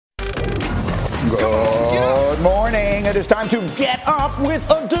Good morning. It is time to get up with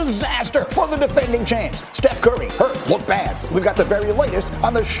a disaster for the defending champs. Steph Curry, hurt, look bad. We've got the very latest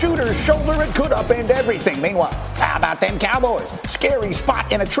on the shooter's shoulder. It could upend everything. Meanwhile, how about them Cowboys? Scary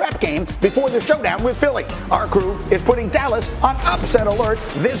spot in a trap game before the showdown with Philly. Our crew is putting Dallas on upset alert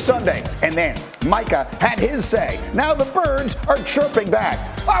this Sunday. And then Micah had his say. Now the birds are chirping back.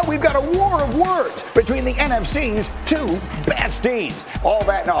 Oh, we've got a war of words between the NFC's two best teams. All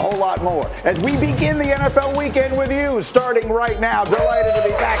that and a whole lot more as we begin the NFL weekend with you, starting right now. Delighted to be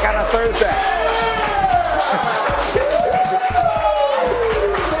back on a Thursday.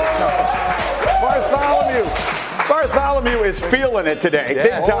 Bartholomew is feeling it today,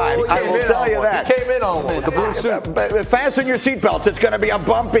 big time. I will tell you that. He came in on one with the blue suit. Fasten your seatbelts. It's going to be a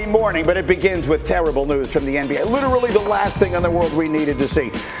bumpy morning, but it begins with terrible news from the NBA. Literally the last thing in the world we needed to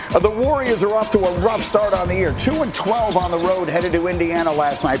see. The Warriors are off to a rough start on the year. 2-12 on the road, headed to Indiana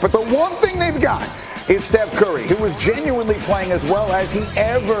last night. But the one thing they've got is Steph Curry, who was genuinely playing as well as he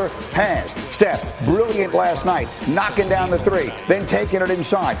ever has. Steph, brilliant last night, knocking down the three, then taking it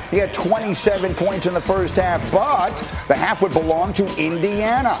inside. He had 27 points in the first half, but the half would belong to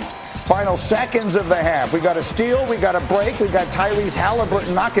Indiana. Final seconds of the half. We got a steal, we got a break, we got Tyrese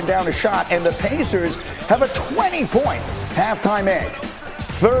Halliburton knocking down a shot, and the Pacers have a 20-point halftime edge.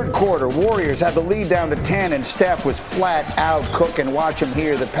 Third quarter, Warriors had the lead down to 10, and Steph was flat out cooking. Watch him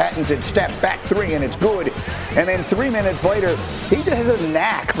here, the patented step back three, and it's good. And then 3 minutes later, he just has a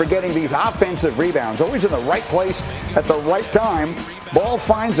knack for getting these offensive rebounds, always in the right place at the right time. Ball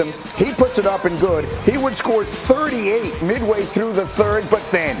finds him, he puts it up and good. He would score 38 midway through the third, but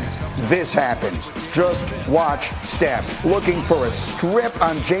then this happens. Just watch Steph looking for a strip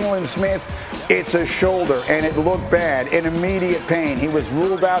on Jalen Smith. It's a shoulder, and it looked bad. In immediate pain. He was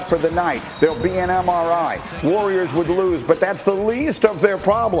ruled out for the night. There'll be an MRI. Warriors would lose, but that's the least of their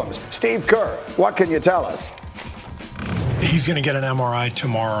problems. Steve Kerr, what can you tell us? He's going to get an MRI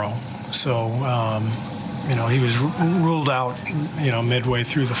tomorrow. So, he was ruled out, midway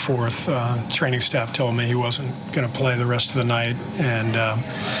through the fourth. Training staff told me he wasn't going to play the rest of the night, and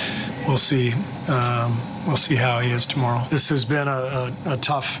we'll see. We'll see how he is tomorrow. This has been a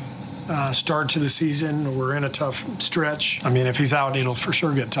tough start to the season. We're in a tough stretch. I mean, if he's out, it'll for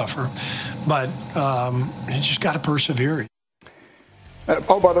sure get tougher. But you just got to persevere.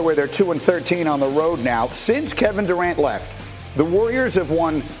 By the way, they're 2-13 on the road now. Since Kevin Durant left, the Warriors have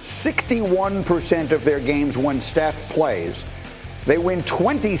won 61% of their games when Steph plays. They win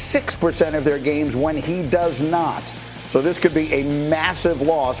 26% of their games when he does not. So this could be a massive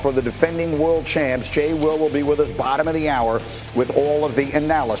loss for the defending world champs. Jay will be with us bottom of the hour with all of the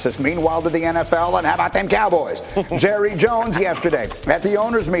analysis. Meanwhile, to the NFL, and how about them Cowboys? Jerry Jones yesterday at the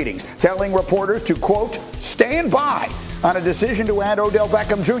owners' meetings telling reporters to, quote, stand by on a decision to add Odell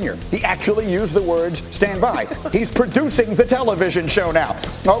Beckham Jr. He actually used the words stand by. He's producing the television show now.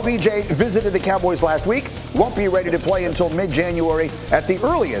 OBJ visited the Cowboys last week. Won't be ready to play until mid-January at the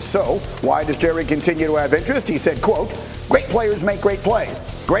earliest. So why does Jerry continue to have interest? He said, quote, great players make great plays.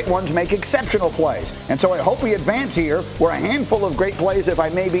 Great ones make exceptional plays. And so I hope we advance here where a handful of great plays, if I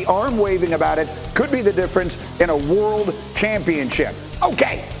may be arm-waving about it, could be the difference in a world championship.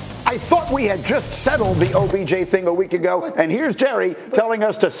 Okay. I thought we had just settled the OBJ thing a week ago, and here's Jerry telling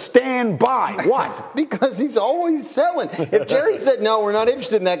us to stand by. What? Because he's always selling. If Jerry said, no, we're not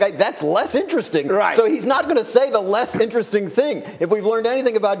interested in that guy, that's less interesting. Right. So he's not going to say the less interesting thing. If we've learned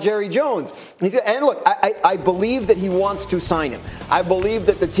anything about Jerry Jones. And look, I believe that he wants to sign him. I believe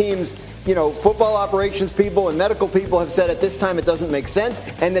that the team's football operations people and medical people have said at this time it doesn't make sense,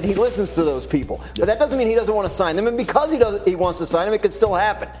 and that he listens to those people. But that doesn't mean he doesn't want to sign them, and because he wants to sign them, it could still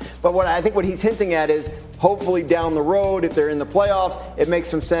happen. But I think what he's hinting at is hopefully down the road, if they're in the playoffs, it makes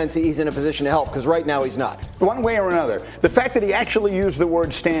some sense he's in a position to help, because right now he's not. One way or another, the fact that he actually used the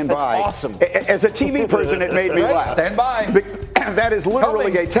word stand by. That's awesome. As a TV person, it made me laugh. Stand by. That is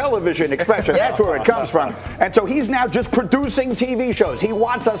literally a television expression. That's where it comes from. And so he's now just producing TV shows. He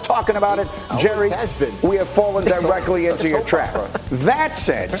wants us talking about it. Jerry, we have fallen directly into your trap. That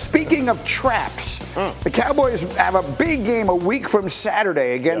said, speaking of traps, the Cowboys have a big game a week from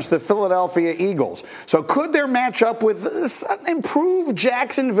Saturday against the Philadelphia Eagles. So could their matchup with improved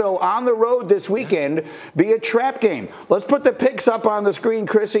Jacksonville on the road this weekend be a trap game? Let's put the picks up on the screen,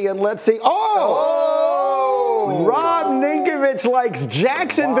 Chrissy, and let's see. Rob Ninkovich likes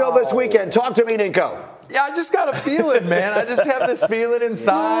Jacksonville this weekend. Talk to me, Ninko. Yeah, I just got a feeling, man. I just have this feeling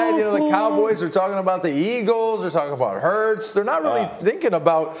inside. The Cowboys are talking about the Eagles. They're talking about Hurts. They're not really thinking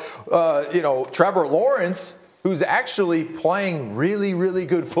about, Trevor Lawrence. who's actually playing really, really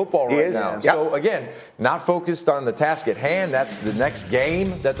good football right now. Yep. So, again, not focused on the task at hand. That's the next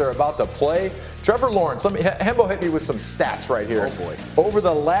game that they're about to play. Trevor Lawrence, Hembo hit me with some stats right here. Oh, boy. Over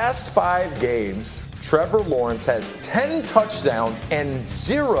the last 5 games, Trevor Lawrence has 10 touchdowns and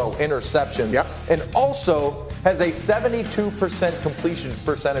 0 interceptions. Yep. And also has a 72% completion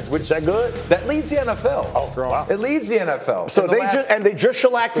percentage, which Is that good? that leads the NFL. Oh, wow. It leads the NFL. So they just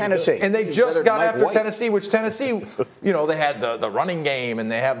shellacked Tennessee. And they just got Mike after White. Tennessee, which Tennessee, they had the running game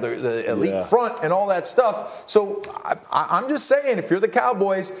and they have the elite front and all that stuff. So I'm just saying, if you're the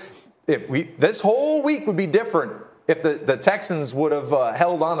Cowboys, this whole week would be different if the Texans would have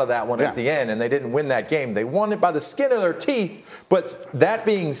held on to that one at the end and they didn't win that game. They won it by the skin of their teeth. But that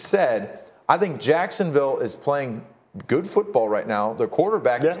being said, I think Jacksonville is playing good football right now. Their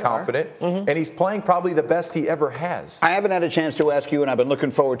quarterback is confident, and he's playing probably the best he ever has. I haven't had a chance to ask you, and I've been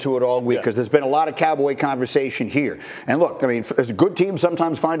looking forward to it all week because there's been a lot of Cowboy conversation here. And look, I mean, good teams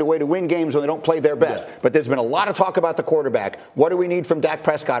sometimes find a way to win games when they don't play their best. But there's been a lot of talk about the quarterback. What do we need from Dak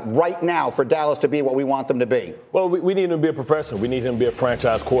Prescott right now for Dallas to be what we want them to be? Well, we need him to be a professional. We need him to be a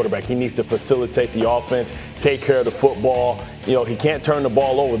franchise quarterback. He needs to facilitate the offense, take care of the football. He can't turn the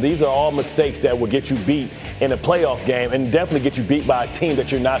ball over. These are all mistakes that will get you beat in a playoff game and definitely get you beat by a team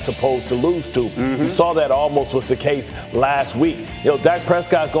that you're not supposed to lose to. We saw that almost was the case last week. Dak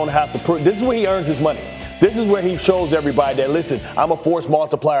Prescott's going to have to prove. This is where he earns his money. This is where he shows everybody that, listen, I'm a force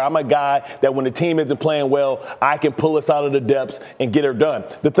multiplier. I'm a guy that when the team isn't playing well, I can pull us out of the depths and get her done.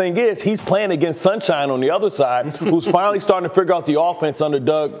 The thing is, he's playing against Sunshine on the other side, who's finally starting to figure out the offense under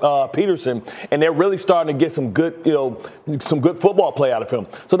Doug Peterson, and they're really starting to get some good football play out of him.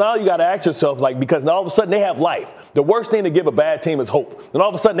 So now you got to ask yourself, because now all of a sudden they have life. The worst thing to give a bad team is hope. And all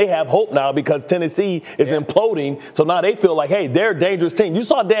of a sudden they have hope now because Tennessee is imploding. So now they feel like, hey, they're a dangerous team. You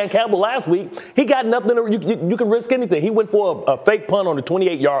saw Dan Campbell last week. He got nothing to you can risk anything. He went for a fake punt on the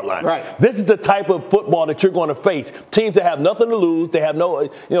 28-yard line. Right. This is the type of football that you're going to face. Teams that have nothing to lose, they have no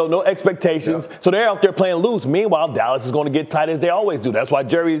expectations, so they're out there playing loose. Meanwhile, Dallas is going to get tight as they always do. That's why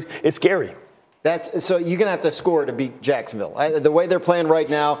Jerry is scary. So you're going to have to score to beat Jacksonville. The way they're playing right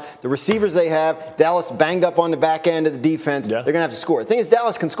now, the receivers they have, Dallas banged up on the back end of the defense, they're going to have to score. The thing is,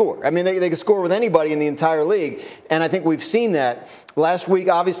 Dallas can score. I mean, they can score with anybody in the entire league, and I think we've seen that. Last week,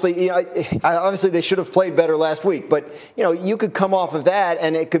 obviously they should have played better last week, but you could come off of that,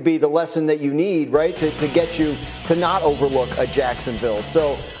 and it could be the lesson that you need, right, to get you to not overlook a Jacksonville.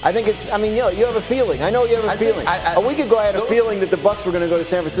 So I think you have a feeling. I know you have a feeling. A week ago, I had a feeling that the Bucs were going to go to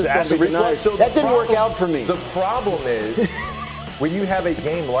San Francisco and beat the Niners. That didn't work out for me. The problem is when you have a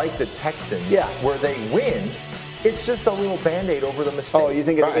game like the Texans where they win, it's just a little Band-Aid over the mistake. Oh, you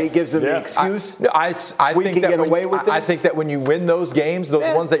think it gives them an excuse? I we think can that get away with this? I think that when you win those games,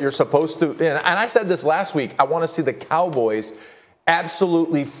 those ones that you're supposed to, and I said this last week, I want to see the Cowboys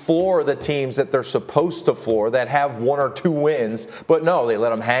absolutely floor the teams that they're supposed to floor that have 1 or 2 wins, but no, they let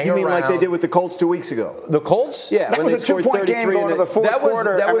them hang around. You mean like they did with the Colts 2 weeks ago? The Colts? Yeah, that was a 2-point game going to the fourth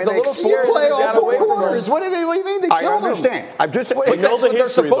quarter. That was a little scary. Play all 4 quarters. What do you mean they killed them? I understand. That's what they're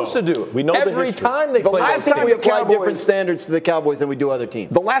supposed to do. We know every time they play. I think we apply different standards to the Cowboys than we do other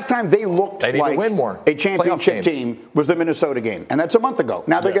teams. The last time they looked like to win more a championship team was the Minnesota game, and that's a month ago.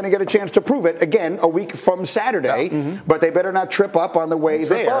 Now they're going to get a chance to prove it again a week from Saturday, but they better not trip up on the way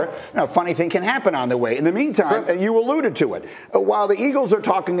there. Funny thing can happen on the way. In the meantime, you alluded to it. While the Eagles are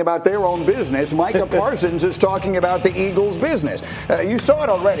talking about their own business, Micah Parsons is talking about the Eagles' business. You saw it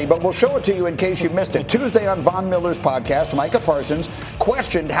already, but we'll show it to you in case you missed it. Tuesday on Von Miller's podcast, Micah Parsons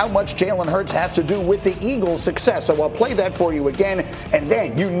questioned how much Jalen Hurts has to do with the Eagles' success. So I'll play that for you again, and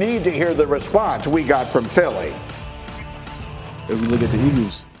then you need to hear the response we got from Philly. If we look at the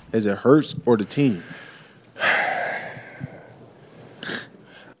Eagles, is it Hurts or the team?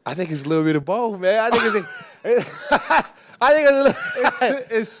 I think it's a little bit of both, man. I think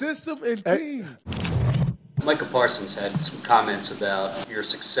it's system and team. Micah Parsons had some comments about your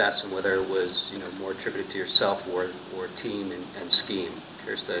success and whether it was more attributed to yourself or team and scheme.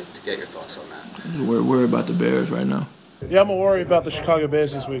 Curious to get your thoughts on that. We're worried about the Bears right now. Yeah, I'm going to worry about the Chicago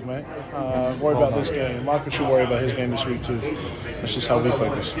Bears this week, man. Worry about this game. Michael should worry about his game this week, too. That's just how we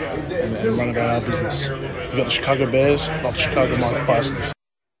focus and run about our business. You got the Chicago Bears, not the Chicago Micah Parsons.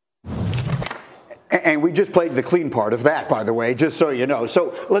 And we just played the clean part of that, by the way, just so you know. So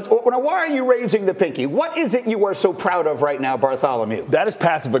why are you raising the pinky? What is it you are so proud of right now, Bartholomew? That is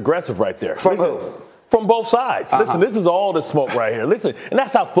passive aggressive right there. From who? from both sides. Listen, this is all the smoke right here. Listen, and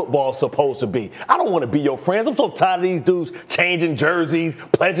that's how football's supposed to be. I don't want to be your friends. I'm so tired of these dudes changing jerseys,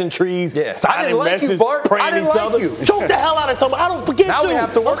 pleasantries, signing messages, praying each other. Choke the hell out of somebody. I don't forget you. Now we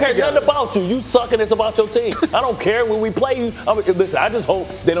have to work together. Nothing about you. You sucking. It's about your team. I don't care when we play you. Listen, I just hope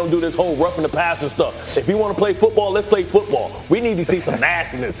they don't do this whole roughing the passer stuff. If you want to play football, let's play football. We need to see some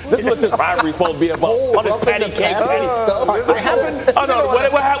nastiness. This is what this rivalry is supposed to be about. All this patty cake stuff. What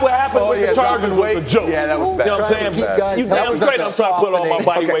happened with the Chargers was a joke. Yeah, that was bad. You know what I'm saying? You damn straight I'm trying to put all my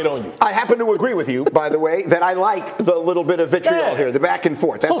body weight on you. I happen to agree with you, by the way, that I like the little bit of vitriol here, the back and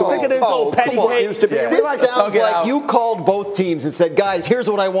forth. That's sick of this old patty cake. This sounds like you called both teams and said, guys, here's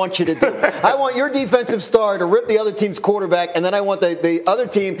what I want you to do. I want your defensive star to rip the other team's quarterback, and then I want the other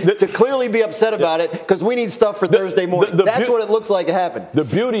team to clearly be upset about it because we need stuff for Thursday morning. That's what it looks like it happened. The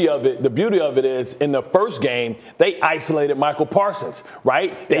beauty of it is in the first game, they isolated Michael Parsons,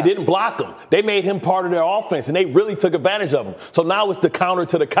 right? They didn't block him. They made him part of their offense, and they really took advantage of him. So now it's the counter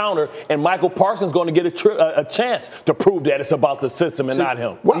to the counter, and Michael Parsons is going to get a chance to prove that it's about the system and not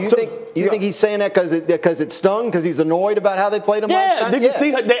him. Do you think he's saying that because it stung, because he's annoyed about how they played him last time? Did you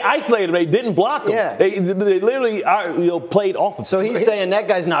see they isolated him? They didn't block him. Yeah. They literally played off him. So he's saying that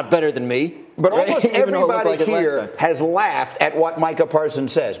guy's not better than me. But almost everybody here has laughed at what Micah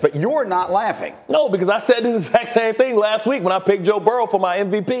Parsons says, but you're not laughing. No, because I said this exact same thing last week when I picked Joe Burrow for my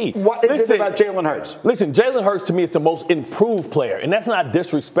MVP. What is it about Jalen Hurts? Listen, Jalen Hurts to me is the most improved player, and that's not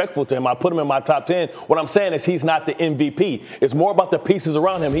disrespectful to him. I put him in my top 10. What I'm saying is he's not the MVP. It's more about the pieces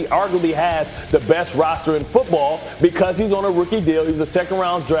around him. He arguably has the best roster in football because he's on a rookie deal. He was a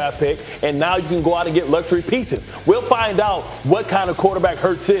second-round draft pick, and now you can go out and get luxury pieces. We'll find out what kind of quarterback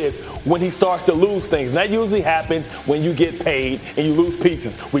Hurts is when he starts to lose things. And that usually happens when you get paid and you lose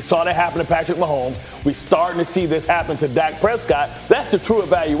pieces. We saw that happen to Patrick Mahomes. We're starting to see this happen to Dak Prescott. That's the true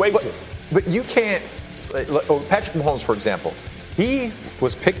evaluation. But you can't Patrick Mahomes, for example, he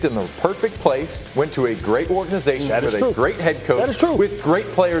was picked in the perfect place, went to a great organization with a great head coach, with great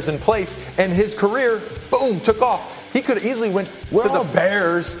players in place, and his career, boom, took off. He could have easily went to the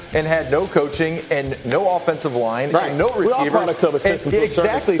Bears and had no coaching and no offensive line and no receivers. We're all products of a system.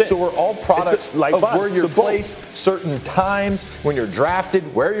 Exactly. So we're all products of where you're placed, certain times, when you're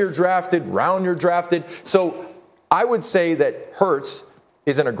drafted, where you're drafted, round you're drafted. So I would say that Hurts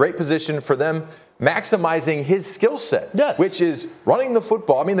is in a great position for them maximizing his skill set, which is running the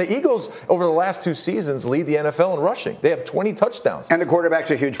football. I mean, the Eagles over the last 2 seasons lead the NFL in rushing. They have 20 touchdowns. And the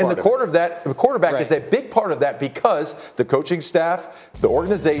quarterback's a huge part of it. The quarterback is a big part of that because the coaching staff, the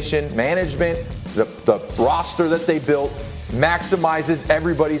organization, management, the roster that they built maximizes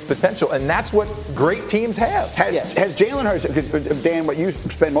everybody's potential. And that's what great teams have. Has Jalen Hurts, Dan, what you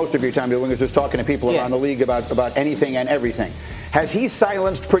spend most of your time doing is just talking to people around the league about anything and everything. Has he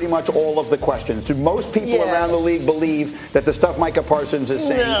silenced pretty much all of the questions? Do most people around the league believe that the stuff Micah Parsons is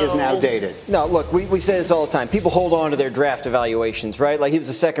saying is now dated? No, look, we say this all the time. People hold on to their draft evaluations, right? Like he was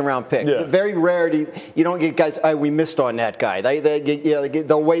a second-round pick. Yeah. Very rare you don't get guys, we missed on that guy.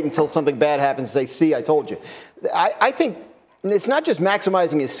 They'll wait until something bad happens and say, see, I told you. I think it's not just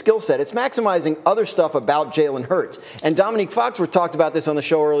maximizing his skill set, it's maximizing other stuff about Jalen Hurts. And Dominique Foxworth talked about this on the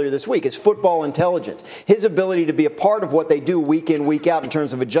show earlier this week. It's football intelligence. His ability to be a part of what they do week in, week out in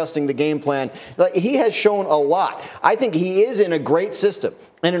terms of adjusting the game plan. He has shown a lot. I think he is in a great system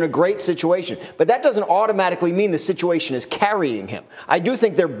and in a great situation. But that doesn't automatically mean the situation is carrying him. I do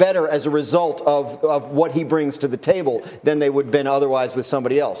think they're better as a result of what he brings to the table than they would have been otherwise with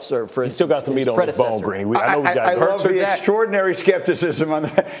somebody else. Or for instance, still got some meat on his bone, Green. I love the extraordinary skepticism on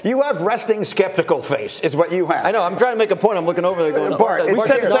the. You have resting skeptical face, is what you have. I know. I'm trying to make a point. I'm looking over there going, Bart, we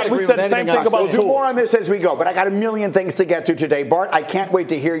said the same thing about We'll do more on this as we go, but I got a million things to get to today. Bart, I can't wait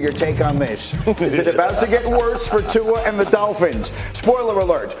to hear your take on this. Is it about to get worse for Tua and the Dolphins? Spoiler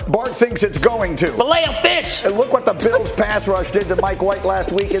alert. Bart thinks it's going to. Filet-O-Fish! And look what the Bills pass rush did to Mike White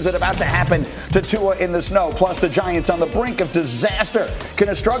last week. Is it about to happen to Tua in the snow? Plus, the Giants on the brink of disaster. Can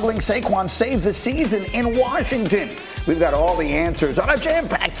a struggling Saquon save the season in Washington? We've got all the answers on a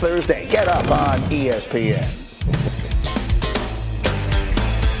jam-packed Thursday. Get up on ESPN.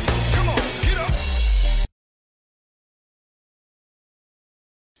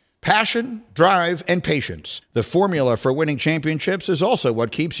 Passion, drive, and patience. The formula for winning championships is also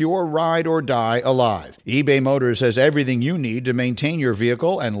what keeps your ride or die alive. eBay Motors has everything you need to maintain your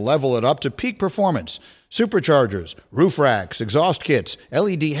vehicle and level it up to peak performance. Superchargers, roof racks, exhaust kits,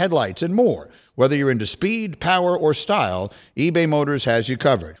 LED headlights, and more. Whether you're into speed, power, or style, eBay Motors has you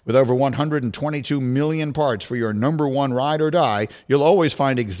covered. With over 122 million parts for your number one ride or die, you'll always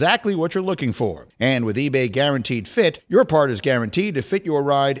find exactly what you're looking for. And with eBay Guaranteed Fit, your part is guaranteed to fit your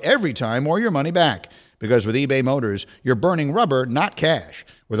ride every time or your money back. Because with eBay Motors, you're burning rubber, not cash.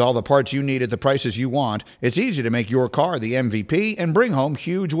 With all the parts you need at the prices you want, it's easy to make your car the MVP and bring home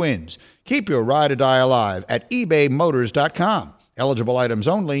huge wins. Keep your ride or die alive at ebaymotors.com. Eligible items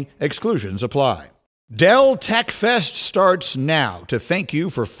only. Exclusions apply. Dell Tech Fest starts now. To thank you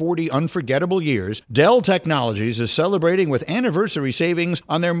for 40 unforgettable years, Dell Technologies is celebrating with anniversary savings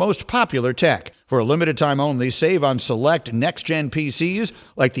on their most popular tech. For a limited time only, save on select next-gen PCs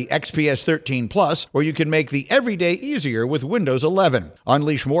like the XPS 13 Plus, where you can make the everyday easier with Windows 11.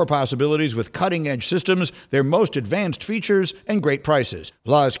 Unleash more possibilities with cutting-edge systems, their most advanced features, and great prices.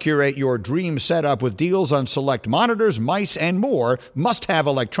 Plus, curate your dream setup with deals on select monitors, mice, and more must-have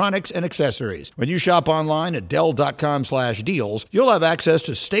electronics and accessories. When you shop online at Dell.com/deals, you'll have access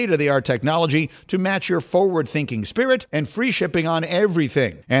to state-of-the-art technology to match your forward-thinking spirit and free shipping on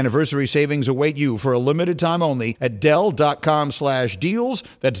everything. Anniversary savings await you for a limited time only at Dell.com/deals.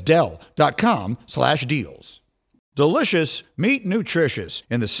 That's Dell.com/deals. Delicious, meet nutritious.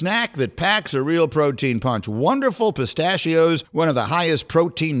 In the snack that packs a real protein punch, Wonderful Pistachios, one of the highest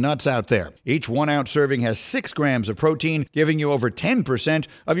protein nuts out there. Each 1 ounce serving has 6 grams of protein, giving you over 10%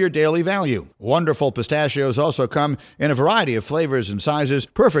 of your daily value. Wonderful Pistachios also come in a variety of flavors and sizes,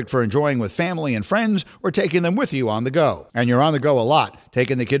 perfect for enjoying with family and friends or taking them with you on the go. And you're on the go a lot,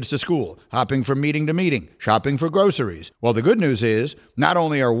 taking the kids to school, hopping from meeting to meeting, shopping for groceries. Well, the good news is, not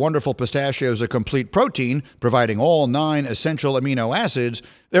only are Wonderful Pistachios a complete protein, providing all 9 essential amino acids,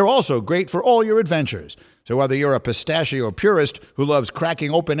 they're also great for all your adventures. So whether you're a pistachio purist who loves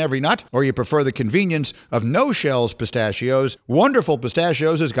cracking open every nut, or you prefer the convenience of no-shells pistachios, Wonderful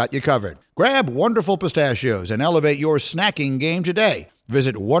Pistachios has got you covered. Grab Wonderful Pistachios and elevate your snacking game today.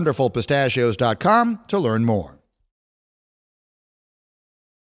 Visit wonderfulpistachios.com to learn more.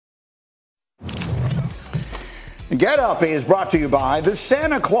 Get Up is brought to you by the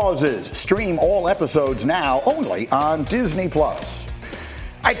Santa Clauses. Stream all episodes now only on Disney+.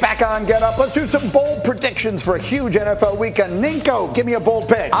 Right, back on Get Up. Let's do some bold predictions for a huge NFL weekend. Ninko, give me a bold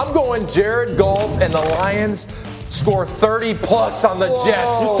pick. I'm going Jared Goff and the Lions score 30-plus on the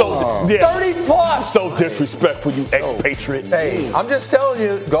Jets. So, 30-plus. So disrespectful, you expatriate. Hey, I'm just telling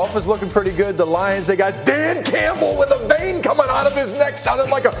you, Goff is looking pretty good. The Lions, they got Dan Campbell with a vein coming out of his neck. Sounded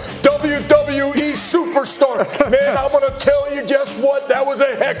like a WWE superstar. Man, I'm going to tell you, guess what? That was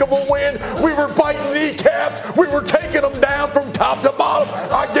a heck of a win. We were biting kneecaps. We were taking them down from top to bottom.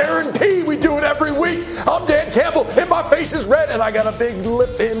 I guarantee we do it every week. I'm Dan Campbell, and my face is red, and I got a big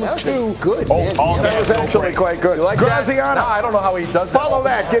lip in too. Good, man. That was actually quite good. You like Graziano. No, I don't know how he does that. Follow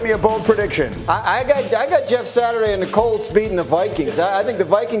that. Give me a bold prediction. I got Jeff Saturday and the Colts beating the Vikings. I think the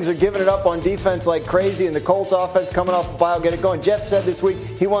Vikings are giving it up on defense like crazy, and the Colts offense coming off the bye will get it going. Jeff said this week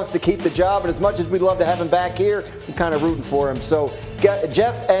he wants to keep the job, and as much as we'd love to have him back here, I'm kind of rooting for him. So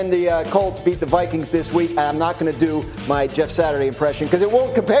Jeff and the Colts beat the Vikings this week, and I'm not going to do my Jeff Saturday impression because it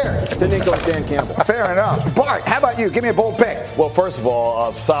won't compare to Nico and Dan Campbell. Fair enough. Bart, how about you? Give me a bold pick. Well, first of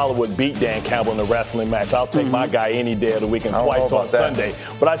all, Solid would beat Dan Campbell in the wrestling match. I'll take my guy any day of the week and twice on Sunday.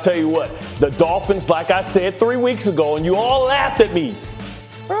 But I tell you what, the Dolphins, like I said 3 weeks ago, and you all laughed at me,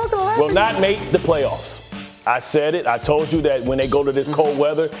 will not make the playoffs. I said it. I told you that when they go to this cold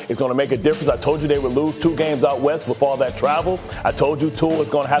weather, it's going to make a difference. I told you they would lose 2 games out west with all that travel. I told you Tua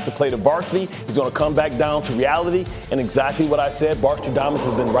is going to have to play the varsity. He's going to come back down to reality. And exactly what I said, Varsity Diamonds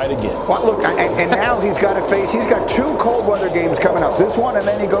has been right again. Well, look, and now he's got 2 cold weather games coming up. This one, and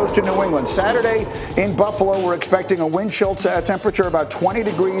then he goes to New England. Saturday in Buffalo, we're expecting a wind chill temperature about 20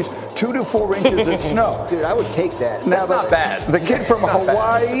 degrees, 2 to 4 inches of snow. Dude, I would take that. Now, That's not bad. The kid from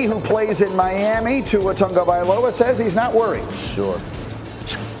Hawaii who plays in Miami, Tua Tagovailoa, says he's not worried. Sure.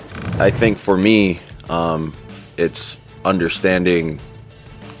 I think for me, it's understanding,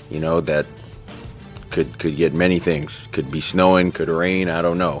 that could get many things. Could be snowing, could rain, I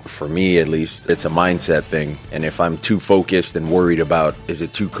don't know. For me, at least, it's a mindset thing. And if I'm too focused and worried about, is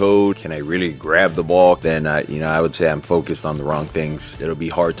it too cold? Can I really grab the ball? Then, I would say I'm focused on the wrong things. It'll be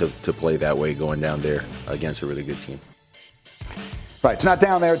hard to play that way going down there against a really good team. Right, it's not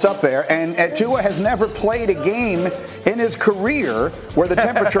down there, it's up there. And Tua has never played a game in his career where the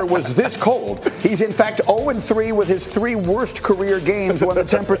temperature was this cold. He's, in fact, 0-3 with his 3 worst career games when the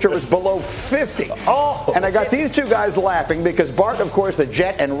temperature was below 50. And I got these 2 guys laughing because Bart, of course, the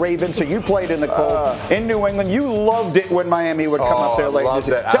Jet and Raven, so you played in the cold in New England. You loved it when Miami would come up there late.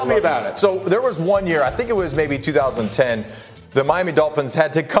 Tell me about it. So there was one year, I think it was maybe 2010, the Miami Dolphins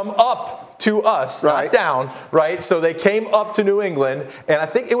had to come up to us, not down, right? So they came up to New England, and I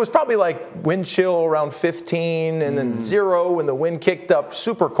think it was probably like wind chill around 15 and then 0 when the wind kicked up,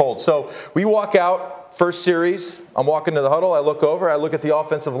 super cold. So we walk out, first series, I'm walking to the huddle, I look over, I look at the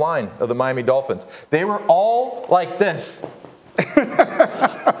offensive line of the Miami Dolphins. They were all like this. And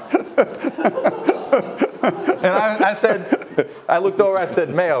I said, I looked over, I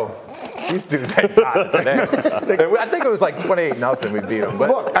said, Mayo, these dudes ain't got it today. I think it was like 28-0 we beat them. But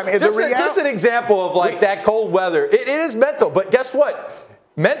look, I mean, just an example of like that cold weather. It is mental, but guess what?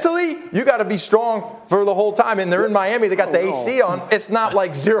 Mentally, you got to be strong for the whole time. And they're in Miami. They got the AC on. It's not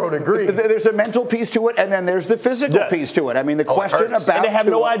like 0 degrees. There's a mental piece to it, and then there's the physical piece to it. I mean, the question about... And they have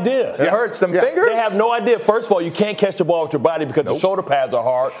no idea. It hurts them fingers? They have no idea. First of all, you can't catch the ball with your body because the shoulder pads are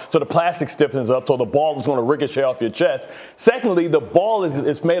hard, so the plastic stiffens up, so the ball is going to ricochet off your chest. Secondly, the ball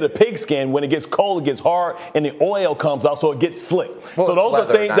is made of pigskin. When it gets cold, it gets hard, and the oil comes out, so it gets slick. Well, so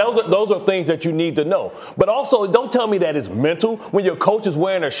those are things that you need to know. But also, don't tell me that it's mental when your coach is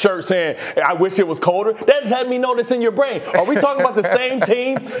wearing a shirt saying, I wish it was colder. That doesn't have me know this in your brain. Are we talking about the same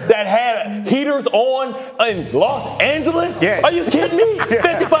team that had heaters on in Los Angeles? Yeah. Are you kidding me?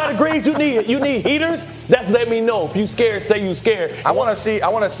 55 degrees, you need heaters? That's let me know. If you scared, say you scared. I want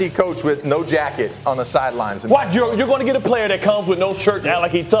to see Coach with no jacket on the sidelines. Watch, you're going to get a player that comes with no shirt and act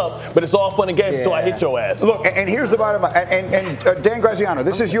like he's tough, but it's all fun and games until I hit your ass. Look, and here's the bottom line. And Dan Graziano,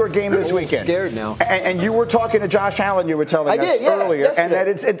 this is your game this weekend. I'm scared now. And you were talking to Josh Allen, you were telling us earlier, and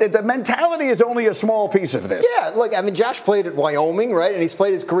that the mentality is only a small piece of this. Yeah, look, I mean, Josh played at Wyoming, right? And he's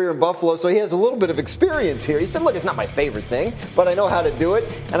played his career in Buffalo, so he has a little bit of experience here. He said, look, it's not my favorite thing, but I know how to do it.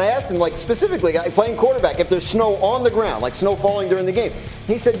 And I asked him, like, specifically, playing quarterback, if there's snow on the ground, like snow falling during the game.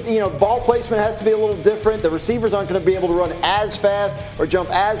 He said, ball placement has to be a little different. The receivers aren't going to be able to run as fast or jump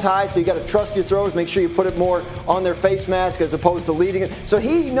as high, so you got to trust your throws, make sure you put it more on their face mask as opposed to leading it. So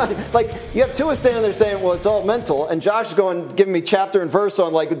you have Tua standing there saying, well, it's all mental, and Josh is giving me chapter and verse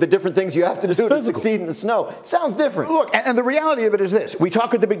on, like, the different things you have to do to succeed in the snow. Sounds different. Look, and the reality of it is this. We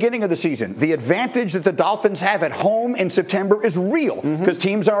talked at the beginning of the season. The advantage that the Dolphins have at home in September is real because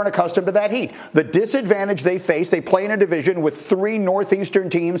teams aren't accustomed to that heat. The disadvantage they face, they play in a division with 3 Northeastern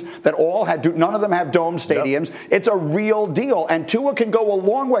teams that none of them have dome stadiums. Yep. It's a real deal, and Tua can go a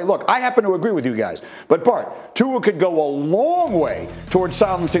long way. Look, I happen to agree with you guys, but Bart, Tua could go a long way towards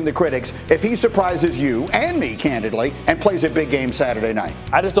silencing the critics if he surprises you and me, candidly, and plays a big game Saturday night.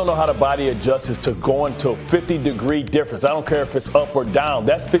 I just don't know how the body adjusts to going to a 50-degree difference. I don't care if it's up or down.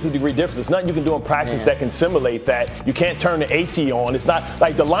 That's 50-degree difference. There's nothing you can do in practice that can simulate that. You can't turn the AC on. It's not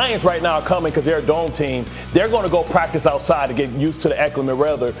like the Lions right now are coming because they're a dome team. They're going to go practice outside to get used to the inclement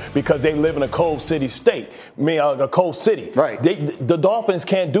weather because they live in a cold city state. A cold city. Right. The Dolphins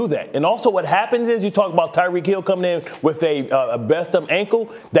can't do that. And also what happens is you talk about Tyreek Hill coming in with a best-up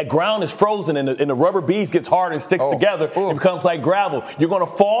ankle. That ground is frozen and the rubber beads gets hard and sticks together. It becomes like gravel. You're going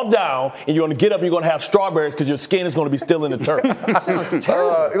to fall down and you're going to get up and you're going to have strawberries because your skin is going to be still in the turf. Sounds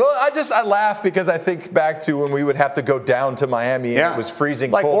terrible. Well, I laugh because I think back to when we would have to go down to Miami and it was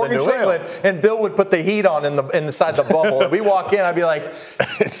freezing cold Oregon in New England, and Bill would put the heat on inside the bubble. And we walk in, I'd be like,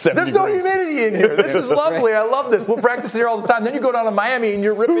 there's no humidity in here. This is lovely. I love this. We'll practice here all the time. Then you go down to Miami and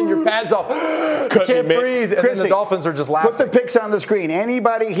you're ripping your pads off. You can't breathe. And then the Dolphins are just laughing. Put the pics on the screen.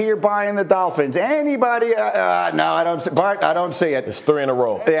 Anybody here buying the Dolphins? Anybody? No, I don't see. Bart, I don't see it. It's 3 in a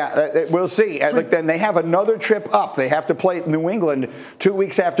row. Yeah, we'll see. Then they have another trip up. They have to play New England 2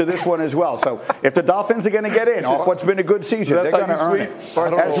 weeks after this one as well. So if the Dolphins are going to get in off what's been a good season, they're going to earn it.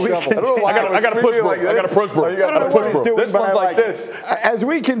 I got to push, bro. I got to push, bro. This one's like this. As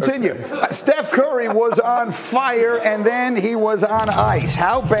we continue, Steph Curry was on fire and then he was on ice.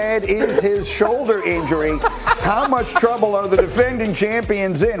 How bad is his shoulder injury? How much trouble are the defending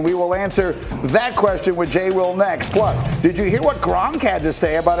champions in? We will answer that question with Jay Will next. Plus, did you hear what Gronk had to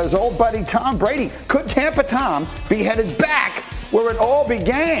say about his old buddy Tom Brady? Could Tampa Tom be headed back where it all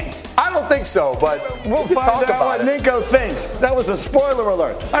began? I don't think so, but we'll find out what Nico thinks. That was a spoiler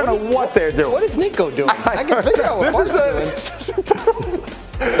alert. I don't know what they're doing. What is Nico doing? I can figure out what Bart's doing.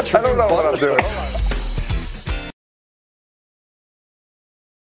 I don't know what I'm doing.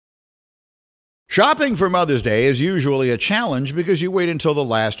 Shopping for Mother's Day is usually a challenge because you wait until the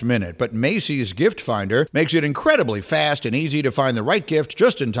last minute, but Macy's Gift Finder makes it incredibly fast and easy to find the right gift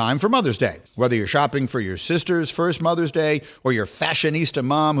just in time for Mother's Day. Whether you're shopping for your sister's first Mother's Day or your fashionista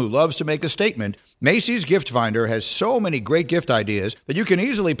mom who loves to make a statement, Macy's Gift Finder has so many great gift ideas that you can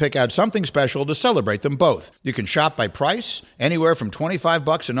easily pick out something special to celebrate them both. You can shop by price, anywhere from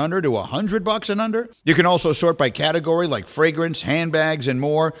 $25 and under to $100 and under. You can also sort by category like fragrance, handbags, and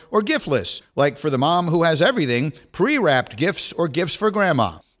more, or gift lists, like for the mom who has everything, pre-wrapped gifts or gifts for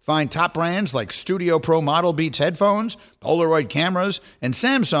grandma. Find top brands like Studio Pro Model Beats headphones, Polaroid cameras, and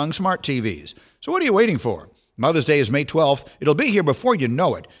Samsung smart TVs. So what are you waiting for? Mother's Day is May 12th. It'll be here before you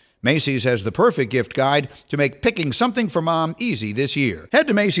know it. Macy's has the perfect gift guide to make picking something for mom easy this year. Head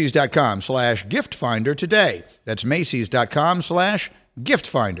to Macys.com/giftfinder today. That's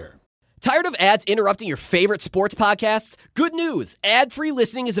Macys.com/giftfinder. Tired of ads interrupting your favorite sports podcasts? Good news! Ad-free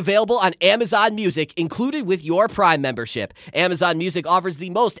listening is available on Amazon Music, included with your Prime membership. Amazon Music offers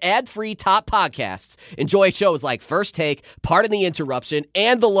the most ad-free top podcasts. Enjoy shows like First Take, Pardon the Interruption,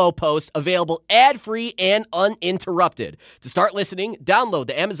 and The Low Post, available ad-free and uninterrupted. To start listening, download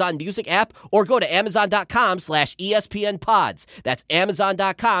the Amazon Music app or go to Amazon.com/ESPN Pods. That's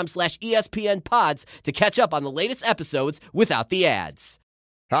Amazon.com/ESPN Pods to catch up on the latest episodes without the ads.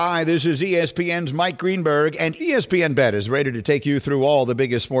 Hi, this is ESPN's Mike Greenberg, and ESPN Bet is ready to take you through all the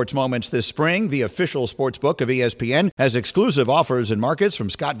biggest sports moments this spring. The official sports book of ESPN has exclusive offers and markets from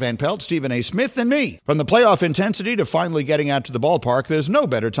Scott Van Pelt, Stephen A. Smith, and me. From the playoff intensity to finally getting out to the ballpark, there's no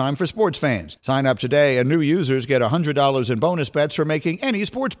better time for sports fans. Sign up today, and new users get $100 in bonus bets for making any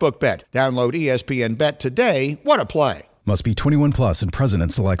sportsbook bet. Download ESPN Bet today. What a play. Must be 21 plus and present in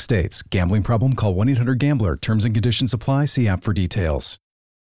select states. Gambling problem? Call 1-800-GAMBLER. Terms and conditions apply. See app for details.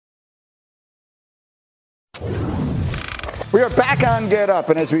 We are back on Get Up,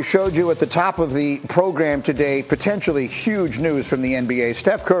 and as we showed you at the top of the program today, potentially huge news from the NBA.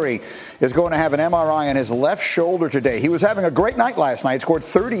 Steph Curry is going to have an MRI on his left shoulder today. He was having a great night last night, scored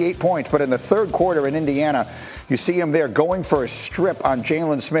 38 points, but in the third quarter in Indiana, you see him there going for a strip on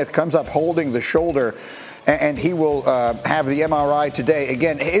Jalen Smith, comes up holding the shoulder, and he will have the MRI today.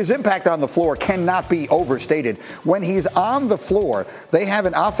 Again, his impact on the floor cannot be overstated. When he's on the floor, they have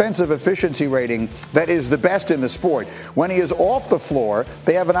an offensive efficiency rating that is the best in the sport. When he is off the floor,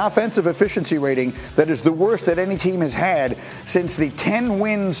 they have an offensive efficiency rating that is the worst that any team has had since the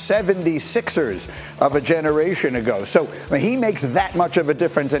 10-win 76ers of a generation ago. So he makes that much of a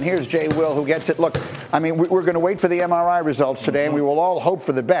difference. And here's Jay Will, who gets it. Look, I mean, we're going to wait for the MRI results today, and we will all hope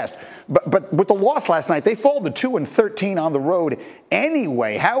for the best. But with the loss last night, they fall to 2-13 on the road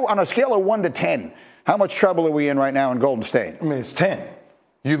anyway. How, on a scale of 1 to 10, how much trouble are we in right now in Golden State? I mean, it's 10.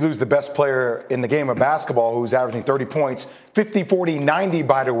 You lose the best player in the game of basketball who's averaging 30 points, 50, 40, 90,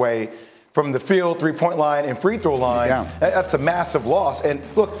 by the way, from the field, three-point line, and free throw line. Yeah. That's a massive loss. And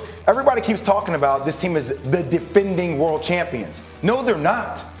look, everybody keeps talking about this team is the defending world champions. No, they're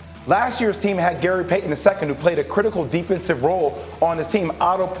not. Last year's team had Gary Payton II, who played a critical defensive role on his team,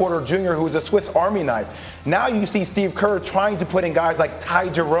 Otto Porter Jr., who was a Swiss Army knife. Now you see Steve Kerr trying to put in guys like Ty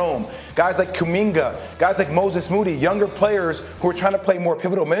Jerome, guys like Kuminga, guys like Moses Moody, younger players who are trying to play more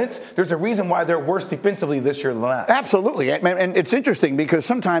pivotal minutes. There's a reason why they're worse defensively this year than last. Absolutely. And it's interesting because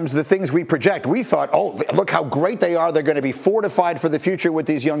sometimes the things we project, we thought, oh, look how great they are. They're going to be fortified for the future with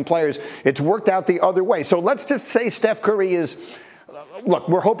these young players. It's worked out the other way. So let's just say Steph Curry is... Look,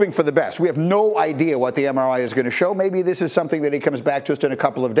 we're hoping for the best. We have no idea what the MRI is going to show. Maybe this is something that he comes back just in a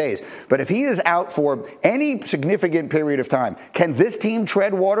couple of days. But if he is out for any significant period of time, can this team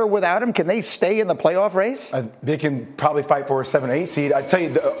tread water without him? Can they stay in the playoff race? They can probably fight for a 7-8 seed. I tell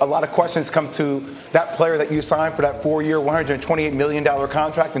you, a lot of questions come to that player that you signed for that 4-year, $128 million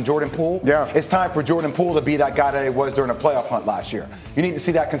contract in Jordan Poole. Yeah. It's time for Jordan Poole to be that guy that he was during a playoff hunt last year. You need to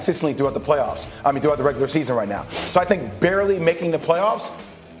see that consistently throughout the playoffs. Throughout the regular season right now. So I think barely making the playoffs,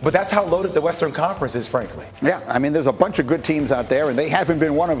 but that's how loaded the Western Conference is, frankly. Yeah, I mean, there's a bunch of good teams out there, and they haven't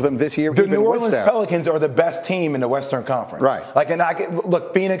been one of them this year. The New Orleans Pelicans are the best team in the Western Conference. Right.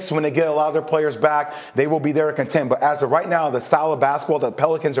 Look, Phoenix, when they get a lot of their players back, they will be there to contend. But as of right now, the style of basketball that the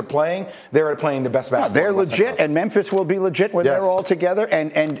Pelicans are playing, they're playing the best basketball. They're legit, and Memphis will be legit when they're all together.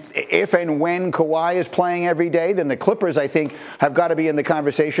 And if and when Kawhi is playing every day, then the Clippers, I think, have got to be in the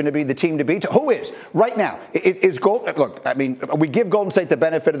conversation to be the team to beat. Who is? Right now, is Golden... Look, I mean, we give Golden State the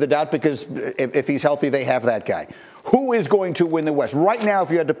benefit of the doubt because if he's healthy, they have that guy. Who is going to win the West? Right now,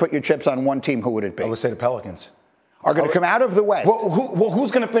 if you had to put your chips on one team, who would it be? I would say the Pelicans. Are going to come out of the West. Well,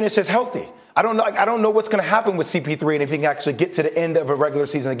 who's going to finish as healthy? I don't know what's going to happen with CP3 and if he can actually get to the end of a regular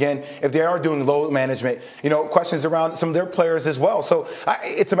season again, if they are doing load management, questions around some of their players as well. So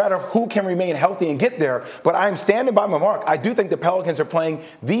it's a matter of who can remain healthy and get there. But I'm standing by my mark. I do think the Pelicans are playing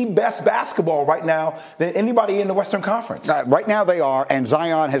the best basketball right now than anybody in the Western Conference. Right now they are, and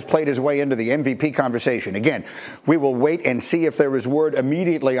Zion has played his way into the MVP conversation. Again, we will wait and see if there is word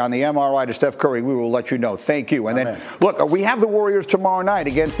immediately on the MRI to Steph Curry. We will let you know. Thank you. And then, look, we have the Warriors tomorrow night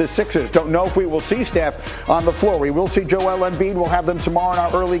against the Sixers. Don't know know if we will see Steph on the floor. We will see Joel Embiid. We'll have them tomorrow in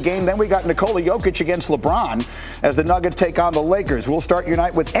our early game. Then we got Nikola Jokic against LeBron as the Nuggets take on the Lakers. We'll start your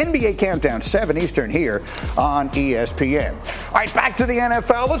night with NBA Countdown, 7 Eastern here on ESPN. All right, back to the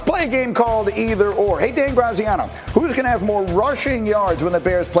NFL. Let's play a game called Either Or. Hey, Dan Graziano, who's going to have more rushing yards when the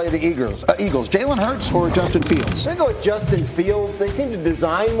Bears play the Eagles? Jalen Hurts or Justin Fields? I'm going to go with Justin Fields. They seem to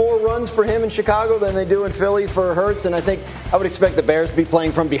design more runs for him in Chicago than they do in Philly for Hurts, and I would expect the Bears to be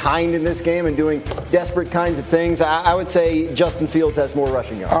playing from behind in this game and doing desperate kinds of things. I would say Justin Fields has more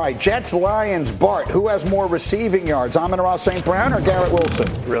rushing yards. All right, Jets, Lions, Bart, who has more receiving yards, Amon-Ra St. Brown or Garrett Wilson?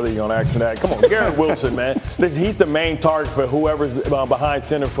 Really, you going to ask me that? Come on, Garrett Wilson, man. Listen, he's the main target for whoever's behind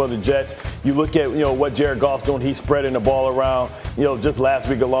center for the Jets. You look at, what Jared Goff's doing. He's spreading the ball around. Just last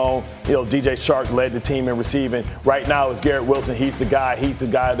week alone, DJ Shark led the team in receiving. Right now, it's Garrett Wilson. He's the guy. He's the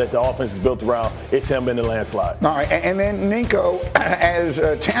guy that the offense is built around. It's him in the landslide. All right, and then Nico, as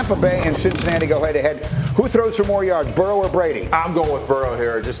Tampa Bay and Cincinnati go head-to-head, who throws for more yards, Burrow or Brady? I'm going with Burrow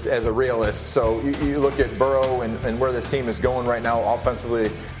here, just as a realist. So you look at Burrow and where this team is going right now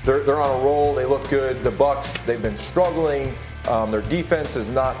offensively. They're on a roll. They look good. The Bucs, they've been struggling. Their defense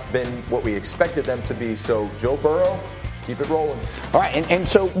has not been what we expected them to be. So Joe Burrow, keep it rolling. All right, and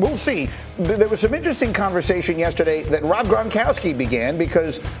so we'll see. There was some interesting conversation yesterday that Rob Gronkowski began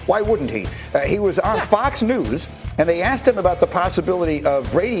because why wouldn't he? He was on Fox News, and they asked him about the possibility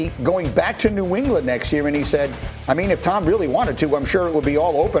of Brady going back to New England next year, and he said, if Tom really wanted to, I'm sure it would be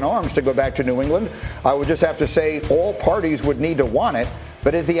all open arms to go back to New England. I would just have to say all parties would need to want it,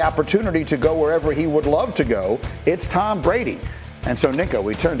 but is the opportunity to go wherever he would love to go, it's Tom Brady. And so, Nico,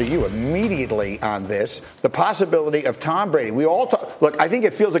 we turn to you immediately on this. The possibility of Tom Brady. We all talk. Look, I think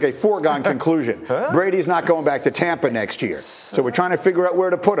it feels like a foregone conclusion. Brady's not going back to Tampa next year. So we're trying to figure out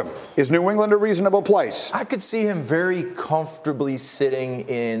where to put him. Is New England a reasonable place? I could see him very comfortably sitting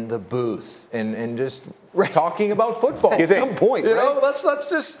in the booth and just talking about football. At some point, let's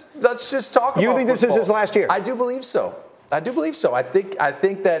just talk about You think football. This is his last year? I do believe so. I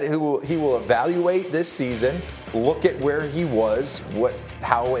think that he will evaluate this season, look at where he was,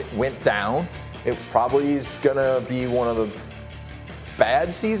 how it went down. It probably is going to be one of the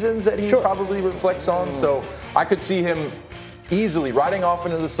bad seasons that he probably reflects on. So I could see him easily riding off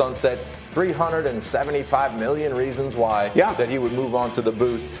into the sunset. 375 million reasons why that he would move on to the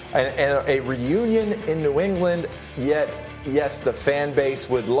booth. And a reunion in New England, yet yes, the fan base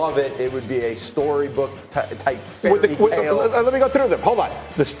would love it. It would be a storybook type fairy tale. Let me go through them. Hold on.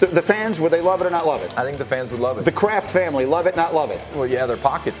 The fans, would they love it or not love it? I think the fans would love it. The Kraft family, love it, not love it? Well, yeah, their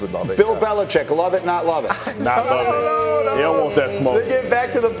pockets would love it. Bill Belichick, love it, not love it? Not love it. You don't want that smoke. They get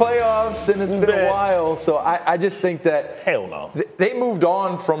back to the playoffs, and it's been a while. So I just think that hell no. They moved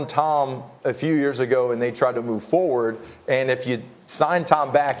on from Tom a few years ago, and they tried to move forward. And if you sign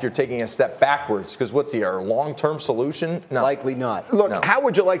Tom back, you're taking a step backwards because what's he, our long-term solution? No. Likely not. Look, how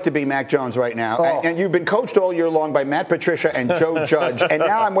would you like to be Mac Jones right now? And you've been coached all year long by Matt Patricia and Joe Judge, and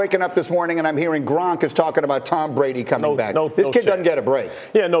now I'm waking up this morning and I'm hearing Gronk is talking about Tom Brady coming back. This kid doesn't get a break.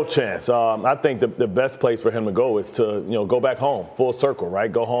 Yeah, no chance. I think the best place for him to go is to go back home, full circle,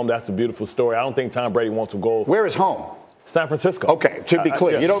 right? Go home. That's a beautiful story. I don't think Tom Brady wants to go. Where is home? San Francisco. Okay, to be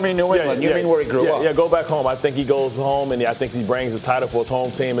clear, you don't mean New England. You mean where he grew up. Yeah, go back home. I think he goes home, and I think he brings the title for his home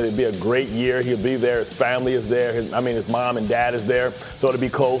team. It'll be a great year. He'll be there. His family is there. His mom and dad is there. So it'll be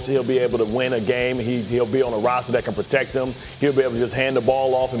close. He'll be able to win a game. He'll be on a roster that can protect him. He'll be able to just hand the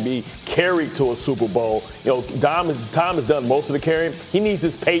ball off and be carried to a Super Bowl. Tom has done most of the carrying. He needs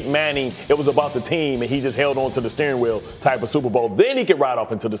his Peyton Manning. It was about the team, and he just held on to the steering wheel type of Super Bowl. Then he can ride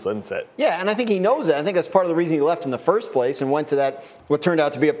off into the sunset. Yeah, and I think he knows that. I think that's part of the reason he left in the first place and went to that, what turned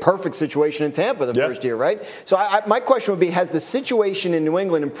out to be a perfect situation in Tampa the first year, right? So my question would be, has the situation in New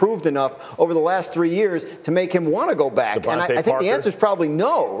England improved enough over the last 3 years to make him want to go back? And I think the answer is probably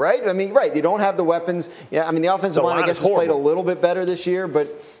no, right? I mean, right, you don't have the weapons. Yeah, I mean, the offensive line, I guess, has played a little bit better this year, but...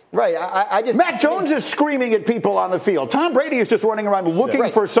 Right, I just... Mac Jones is screaming at people on the field. Tom Brady is just running around looking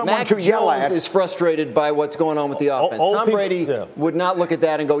for someone to yell at. Mac Jones is frustrated by what's going on with the offense. Tom Brady would not look at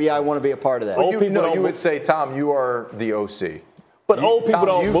that and go, I want to be a part of that. You would say, Tom, you are the OC. But old people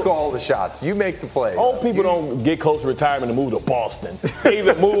don't. You call the shots. You make the play. Old people don't get close to retirement and move to Boston. They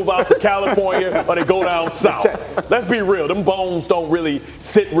either move out to California or they go down south. Let's be real. Them bones don't really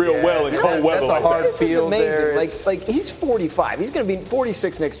sit real well in cold weather. That's a hard field there. Like he's 45. He's going to be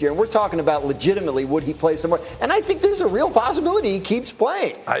 46 next year, and we're talking about legitimately would he play somewhere? And I think there's a real possibility he keeps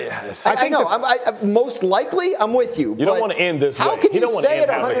playing. I know. Most likely, I'm with you. You don't want to end this way. How can you say it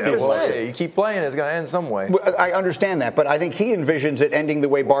 100%? You keep playing, it's going to end some way. I understand that, but I think he envisions it ending the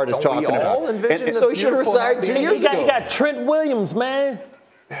way Bart is talking about. So he should have retired 2 years ago. You got Trent Williams, man.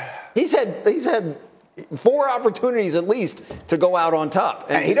 He's had 4 opportunities at least to go out on top,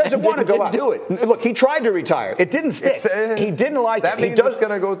 and he doesn't want to go out. Do it. Look, he tried to retire. It didn't stick. He didn't like that. He does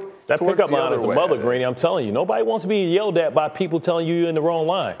going to go. That pickup line is a mother, Greeny. I'm telling you, nobody wants to be yelled at by people telling you you're in the wrong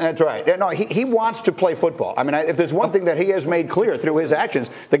line. That's right. No, he wants to play football. I mean, if there's one thing that he has made clear through his actions,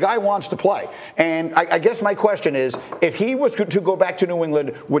 the guy wants to play. And I guess my question is, if he was to go back to New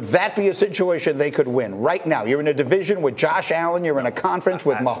England, would that be a situation they could win right now? You're in a division with Josh Allen. You're in a conference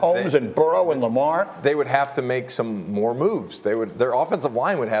with Mahomes and Burrow and Lamar. They would have to make some more moves. Their offensive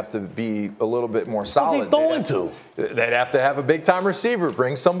line would have to be a little bit more solid. They'd have to have a big-time receiver,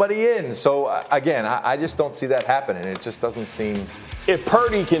 bring somebody in. So, again, I just don't see that happening. It just doesn't seem If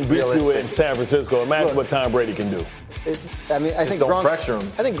Purdy can beat realistic. you in San Francisco, imagine what Tom Brady can do. I think don't pressure him.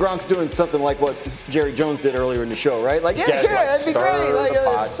 I think Gronk's doing something like what Jerry Jones did earlier in the show, right? Like, yeah, sure, that'd be great.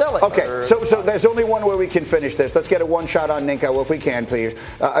 Like, sell it. Okay, so there's only one way we can finish this. Let's get a one shot on Ninko, if we can, please.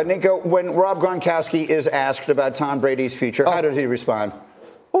 Ninko, when Rob Gronkowski is asked about Tom Brady's future, how does he respond?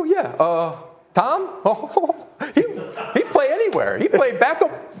 Oh, yeah. Tom? He play anywhere. He played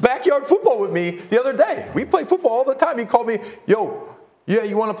backyard football with me the other day. We play football all the time. He called me, yo, yeah,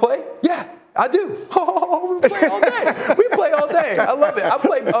 you want to play? Yeah. I do. We play all day. We play all day. I love it. I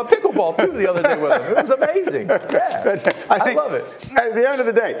played pickleball, too, the other day with him. It was amazing. Yeah. I love it. At the end of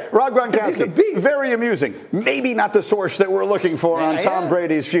the day, Rob Gronkowski, very amusing. Maybe not the source that we're looking for on Tom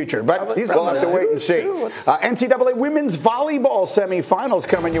Brady's future, but we'll have to wait and see. NCAA women's volleyball semifinals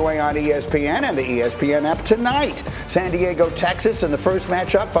coming your way on ESPN and the ESPN app tonight. San Diego, Texas in the first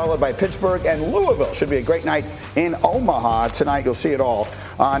matchup, followed by Pittsburgh and Louisville. Should be a great night in Omaha tonight. You'll see it all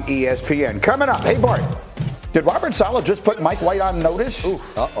on ESPN. Coming up, hey Bart, did Robert Saleh just put Mike White on notice?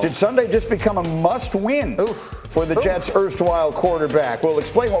 Did Sunday just become a must-win for the Jets' erstwhile quarterback? We'll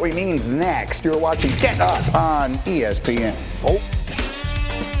explain what we mean next. You're watching Get Up on ESPN.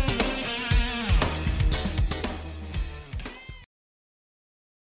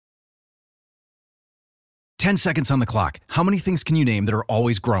 10 seconds on the clock. How many things can you name that are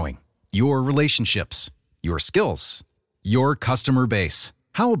always growing? Your relationships, your skills, your customer base.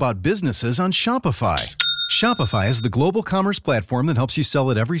 How about businesses on Shopify? Shopify is the global commerce platform that helps you sell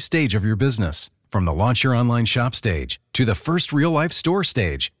at every stage of your business. From the launch your online shop stage, to the first real-life store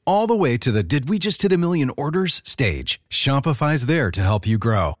stage, all the way to the did we just hit a million orders stage. Shopify's there to help you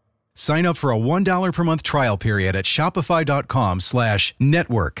grow. Sign up for a $1 per month trial period at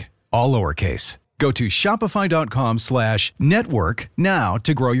shopify.com/network, all lowercase. Go to shopify.com/network now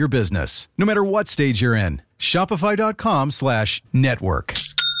to grow your business, no matter what stage you're in. Shopify.com/network.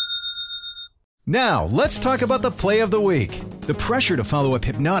 Now, let's talk about the play of the week. The pressure to follow up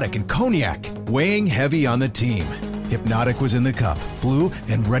Hypnotic and Cognac, weighing heavy on the team. Hypnotic was in the cup, blue,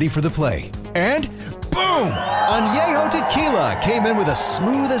 and ready for the play. And boom! Añejo Tequila came in with a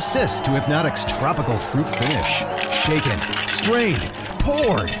smooth assist to Hypnotic's tropical fruit finish. Shaken, strained,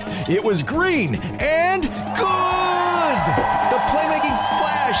 poured. It was green and good! The playmaking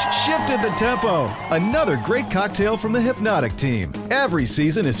splash shifted the tempo. Another great cocktail from the Hypnotic team. Every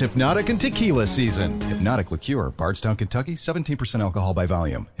season is Hypnotic and Tequila season. Hypnotic Liqueur, Bardstown, Kentucky, 17% alcohol by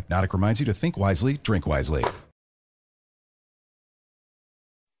volume. Hypnotic reminds you to think wisely, drink wisely.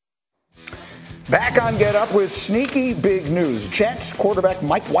 Back on Get Up with sneaky big news. Jets quarterback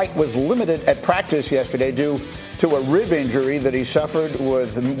Mike White was limited at practice yesterday due to a rib injury that he suffered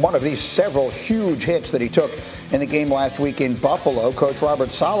with one of these several huge hits that he took in the game last week in Buffalo. Coach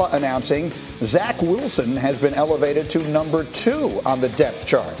Robert Saleh announcing Zach Wilson has been elevated to number 2 on the depth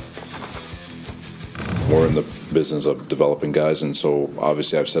chart. We're in the business of developing guys, and so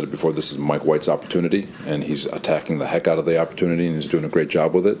obviously I've said it before, this is Mike White's opportunity, and he's attacking the heck out of the opportunity, and he's doing a great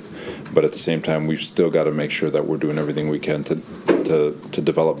job with it. But at the same time, we've still got to make sure that we're doing everything we can to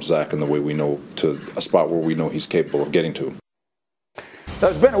develop Zach in the way we know, to a spot where we know he's capable of getting to.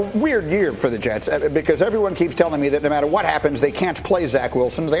 It's been a weird year for the Jets because everyone keeps telling me that no matter what happens, they can't play Zach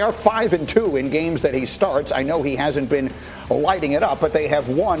Wilson. They are 5-2 in games that he starts. I know he hasn't been lighting it up, but they have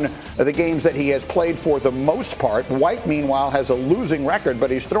won the games that he has played for the most part. White, meanwhile, has a losing record,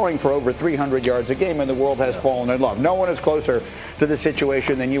 but he's throwing for over 300 yards a game, and the world has fallen in love. No one is closer to the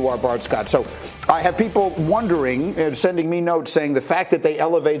situation than you are, Bart Scott. So I have people wondering, sending me notes saying the fact that they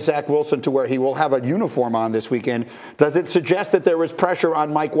elevate Zach Wilson to where he will have a uniform on this weekend, does it suggest that there is pressure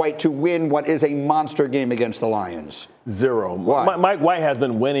on Mike White to win what is a monster game against the Lions? Zero. Why? Mike White has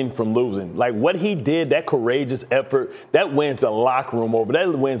been winning from losing. Like what he did, that courageous effort, that wins the locker room over.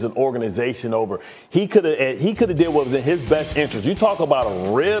 That wins an organization over. He could have did what was in his best interest. You talk about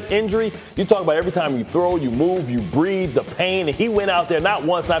a rib injury. You talk about every time you throw, you move, you breathe, the pain. And he went out there not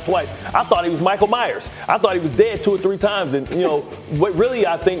once, not twice. I thought he was Michael Myers. I thought he was dead 2 or 3 times. And what really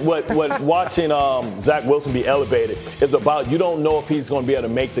I think what watching Zach Wilson be elevated is about you don't know if he's going to be able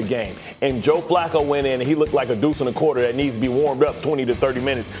to make the game. And Joe Flacco went in and he looked like a deuce and a quarter that needs to be warmed up 20 to 30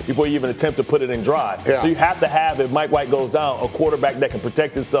 minutes before you even attempt to put it in drive. Yeah. So you have to have, if Mike White goes down, a quarterback that can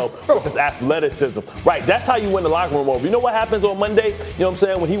protect himself with his athleticism. Right, that's how you win the locker room over. You know what happens on Monday? You know what I'm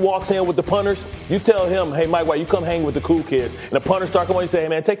saying? When he walks in with the punters, you tell him, hey, Mike White, you come hang with the cool kids. And the punters start coming on, you say, hey,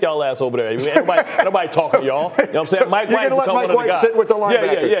 man, take y'all ass over there. Nobody talking to y'all. You know what I'm saying? So Mike White let Mike White sit with the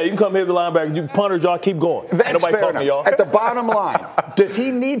linebackers. Yeah. You can come here with the linebackers. You punters, y'all keep going. That's nobody fair talking to y'all. At the bottom line, does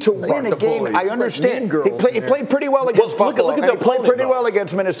he need to win a game? I understand. He played pretty well against Buffalo. Look at he played pretty well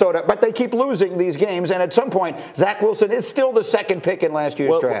against Minnesota, but they keep losing these games. And at some point, Zach Wilson is still the second pick in last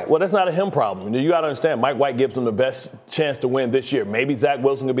year's draft. Well, that's not a him problem. You got to understand, Mike White gives them the best chance to win this year. Maybe Zach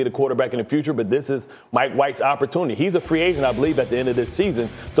Wilson could be the quarterback in the future, but this is Mike White's opportunity. He's a free agent, I believe, at the end of this season.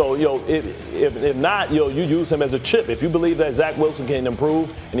 So, if not, you use him as a chip. If you believe that Zach Wilson can improve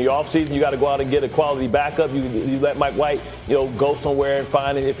in the offseason, you got to go out and get a quality backup. You let Mike White, go somewhere and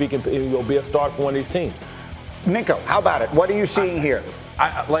find if he can be a start for one of these teams. Nico, how about it? What are you seeing here?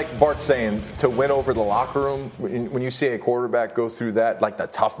 I, like Bart's saying, to win over the locker room, when you see a quarterback go through that, like the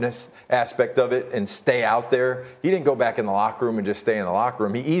toughness aspect of it and stay out there, he didn't go back in the locker room and just stay in the locker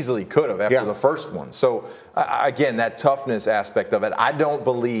room. He easily could have after the first one. So, again, that toughness aspect of it, I don't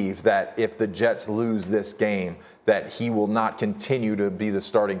believe that if the Jets lose this game, that he will not continue to be the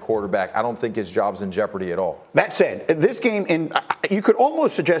starting quarterback. I don't think his job's in jeopardy at all. That said, this game, you could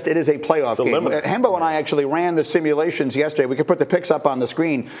almost suggest it is a playoff game. Hembo and I actually ran the simulations yesterday. We could put the picks up on the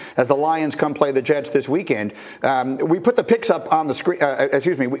screen as the Lions come play the Jets this weekend. We put the picks up on the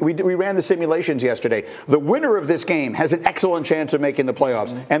screen. We ran the simulations yesterday. The winner of this game has an excellent chance of making the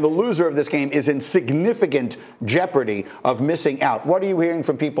playoffs, and the loser of this game is in significant jeopardy of missing out. What are you hearing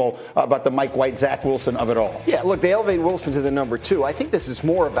from people about the Mike White, Zach Wilson of it all? Yeah, look, they elevate Wilson to the number 2. I think this is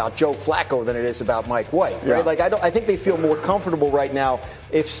more about Joe Flacco than it is about Mike White. Right? Yeah. Like I think they feel more comfortable right now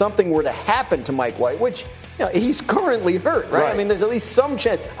if something were to happen to Mike White, which he's currently hurt, right? I mean, there's at least some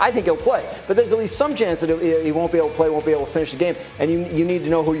chance. I think he'll play, but there's at least some chance that he won't be able to play, won't be able to finish the game. And you need to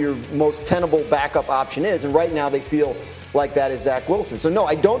know who your most tenable backup option is. And right now they feel like that is Zach Wilson. So no,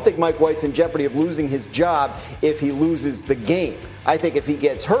 I don't think Mike White's in jeopardy of losing his job if he loses the game. I think if he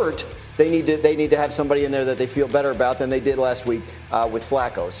gets hurt, they need to have somebody in there that they feel better about than they did last week with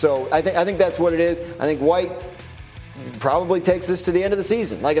Flacco. So I think that's what it is. I think White probably takes this to the end of the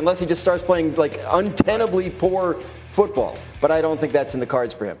season, unless he just starts playing untenably poor football. But I don't think that's in the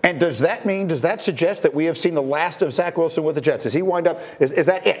cards for him. And does that suggest that we have seen the last of Zach Wilson with the Jets? Does he wind up, is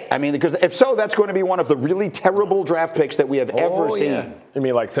that it? I mean, because if so, that's going to be one of the really terrible draft picks that we have ever seen. Yeah. You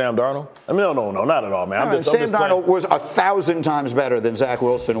mean like Sam Darnold? I mean, no, not at all, man. Sam Darnold was 1,000 times better than Zach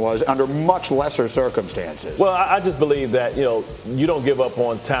Wilson was under much lesser circumstances. Well, I just believe that, you don't give up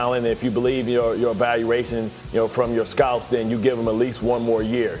on talent. If you believe your evaluation, from your scouts, then you give him at least one more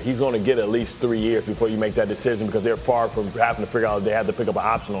year. He's going to get at least 3 years before you make that decision because they're far from having to figure out if they have to pick up an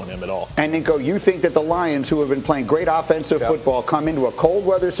option on him at all. And Nico, you think that the Lions, who have been playing great offensive football, come into a cold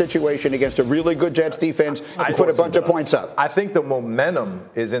weather situation against a really good Jets defense and put a bunch of points up? I think the momentum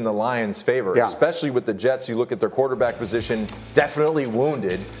is in the Lions' favor, especially with the Jets. You look at their quarterback position, definitely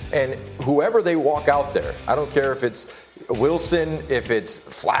wounded. And whoever they walk out there, I don't care if it's Wilson, if it's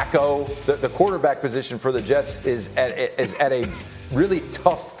Flacco, the quarterback position for the Jets is at a really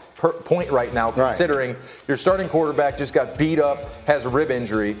tough point right now, considering your starting quarterback just got beat up, has a rib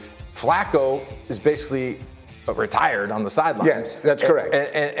injury. Flacco is basically retired on the sidelines. Yes, that's correct.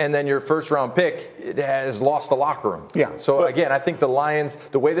 And then your first-round pick has lost the locker room. Yeah. So, again, I think the Lions,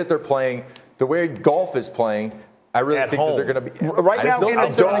 the way that they're playing, the way golf is playing, I really think that they're going to be right now. They're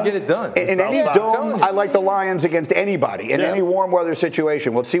going to get it done. In any dome, I like the Lions against anybody in any warm weather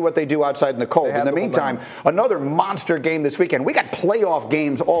situation. We'll see what they do outside in the cold. In the meantime, another monster game this weekend. We got playoff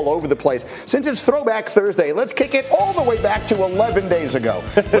games all over the place. Since it's Throwback Thursday, let's kick it all the way back to 11 days ago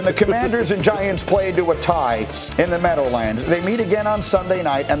when the Commanders and Giants played to a tie in the Meadowlands. They meet again on Sunday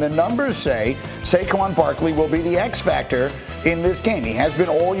night, and the numbers say Saquon Barkley will be the X factor in this game. He has been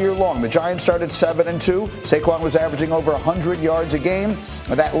all year long. The Giants started 7-2. Saquon was averaging over 100 yards a game.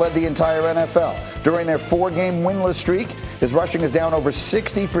 That led the entire NFL. During their 4-game winless streak, his rushing is down over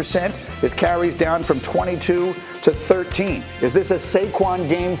 60%. His carries down from 22 to 13. Is this a Saquon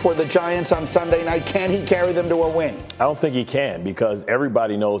game for the Giants on Sunday night? Can he carry them to a win? I don't think he can, because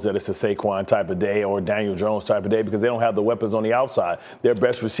everybody knows that it's a Saquon type of day or Daniel Jones type of day, because they don't have the weapons on the outside. Their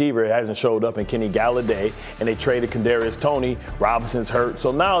best receiver hasn't showed up in Kenny Galladay, and they traded Kadarius Toney. Robinson's hurt.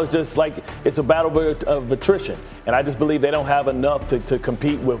 So now it's just like it's a battle of attrition. And I just believe they don't have enough to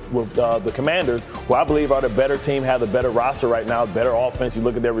compete with the Commanders, who I believe are the better team, have the better roster right now, better offense. You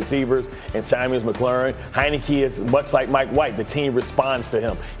look at their receivers and Samuels, McLaurin. Heineke is much like Mike White. The team responds to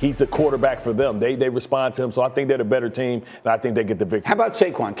him. He's the quarterback for them. They respond to him. So I think they're the better team, and I think they get the victory. How about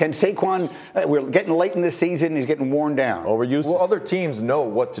Saquon? Can Saquon, we're getting late in the season, he's getting worn down. Overused? Well, other teams know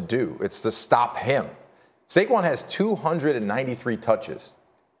what to do. It's to stop him. Saquon has 293 touches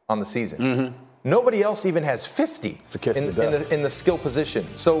on the season. Mm-hmm. Nobody else even has 50 in the skill position.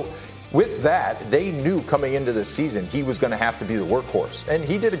 So with that, they knew coming into the season he was going to have to be the workhorse. And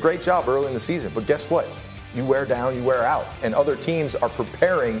he did a great job early in the season. But guess what? You wear down, you wear out. And other teams are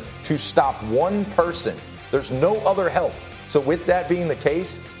preparing to stop one person. There's no other help. So with that being the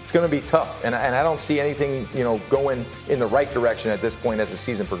case, it's going to be tough. And I don't see anything, going in the right direction at this point as the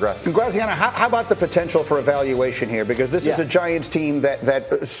season progresses. And Graziano, how about the potential for evaluation here? Because this is a Giants team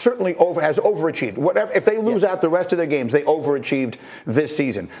that certainly has overachieved. Whatever, if they lose out the rest of their games, they overachieved this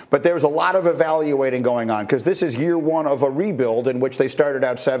season. But there's a lot of evaluating going on, because this is year one of a rebuild in which they started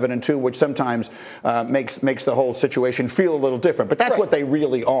out 7-2, which sometimes makes the whole situation feel a little different. But that's what they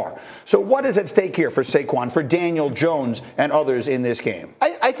really are. So what is at stake here for Saquon, for Daniel Jones, and others in this game?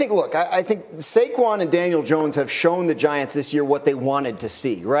 I think Saquon and Daniel Jones have shown the Giants this year what they wanted to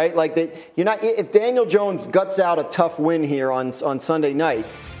see, right? Like if Daniel Jones guts out a tough win here on Sunday night,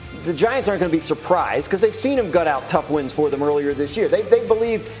 the Giants aren't going to be surprised, because they've seen him gut out tough wins for them earlier this year. They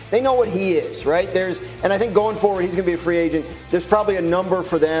believe, they know what he is, right? And I think going forward, he's going to be a free agent. There's probably a number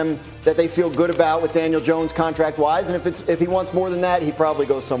for them that they feel good about with Daniel Jones contract-wise, and if he wants more than that, he probably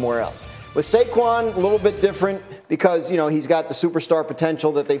goes somewhere else. With Saquon, a little bit different, because, he's got the superstar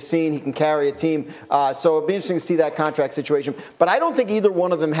potential that they've seen. He can carry a team. So it'll be interesting to see that contract situation. But I don't think either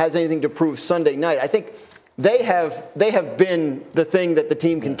one of them has anything to prove Sunday night. I think they have been the thing that the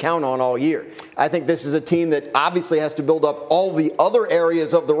team can count on all year. I think this is a team that obviously has to build up all the other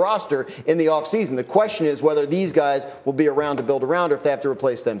areas of the roster in the offseason. The question is whether these guys will be around to build around, or if they have to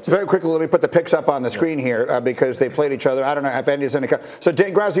replace them too. Very quickly, let me put the picks up on the screen here, because they played each other. I don't know if Andy's in the So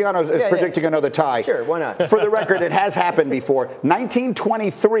Dan Graziano is predicting another tie. Sure, why not? For the record, it has happened before.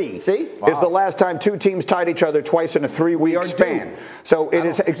 1923 is the last time two teams tied each other twice in a 3-week span. So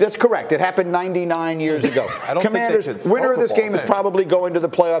that's correct. It happened 99 years ago. Commanders, winner of this game is probably going to the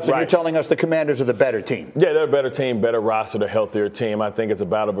playoffs, and you're telling us the Commanders are the better team. Yeah, they're a better team, better roster, they're a healthier team. I think it's a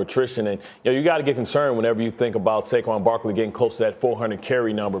battle of attrition. And, you got to get concerned whenever you think about Saquon Barkley getting close to that 400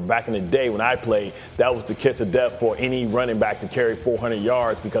 carry number. Back in the day when I played, that was the kiss of death for any running back to carry 400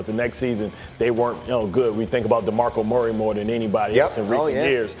 yards, because the next season they weren't good. We think about DeMarco Murray more than anybody else in recent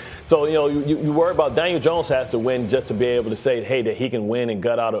years. So, you worry about Daniel Jones has to win just to be able to say, hey, that he can win and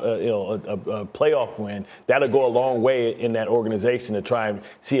gut out a playoff win. That'll go a long way in that organization to try and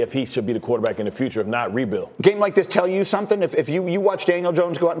see if he should be the quarterback in the future. If not, rebuild. A game like this tell you something? If you watch Daniel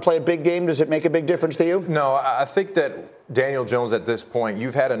Jones go out and play a big game, does it make a big difference to you? No, I think that Daniel Jones at this point,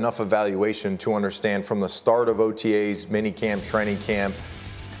 you've had enough evaluation to understand from the start of OTAs, minicamp, training camp,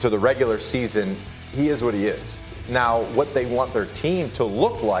 to the regular season, he is what he is. Now, what they want their team to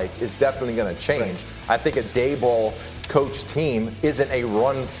look like is definitely going to change. I think a Daboll coach team isn't a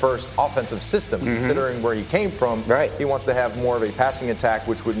run-first offensive system, considering where he came from. He wants to have more of a passing attack,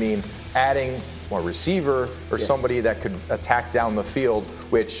 which would mean adding a receiver or somebody that could attack down the field,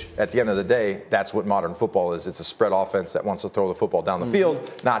 which at the end of the day, that's what modern football is. It's a spread offense that wants to throw the football down the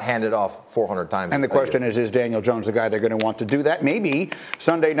field, not hand it off 400 times. And the question is Daniel Jones the guy they're going to want to do that? Maybe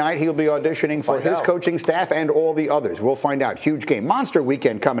Sunday night he'll be auditioning for his coaching staff and all the others. We'll find out. Huge game. Monster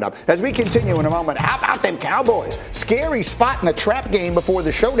weekend coming up. As we continue in a moment, how about them Cowboys? Scary spot in a trap game before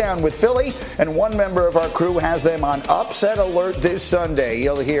the showdown with Philly, and one member of our crew has them on upset alert this Sunday.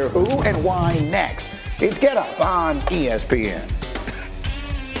 You'll hear who and why next. It's Get Up on ESPN.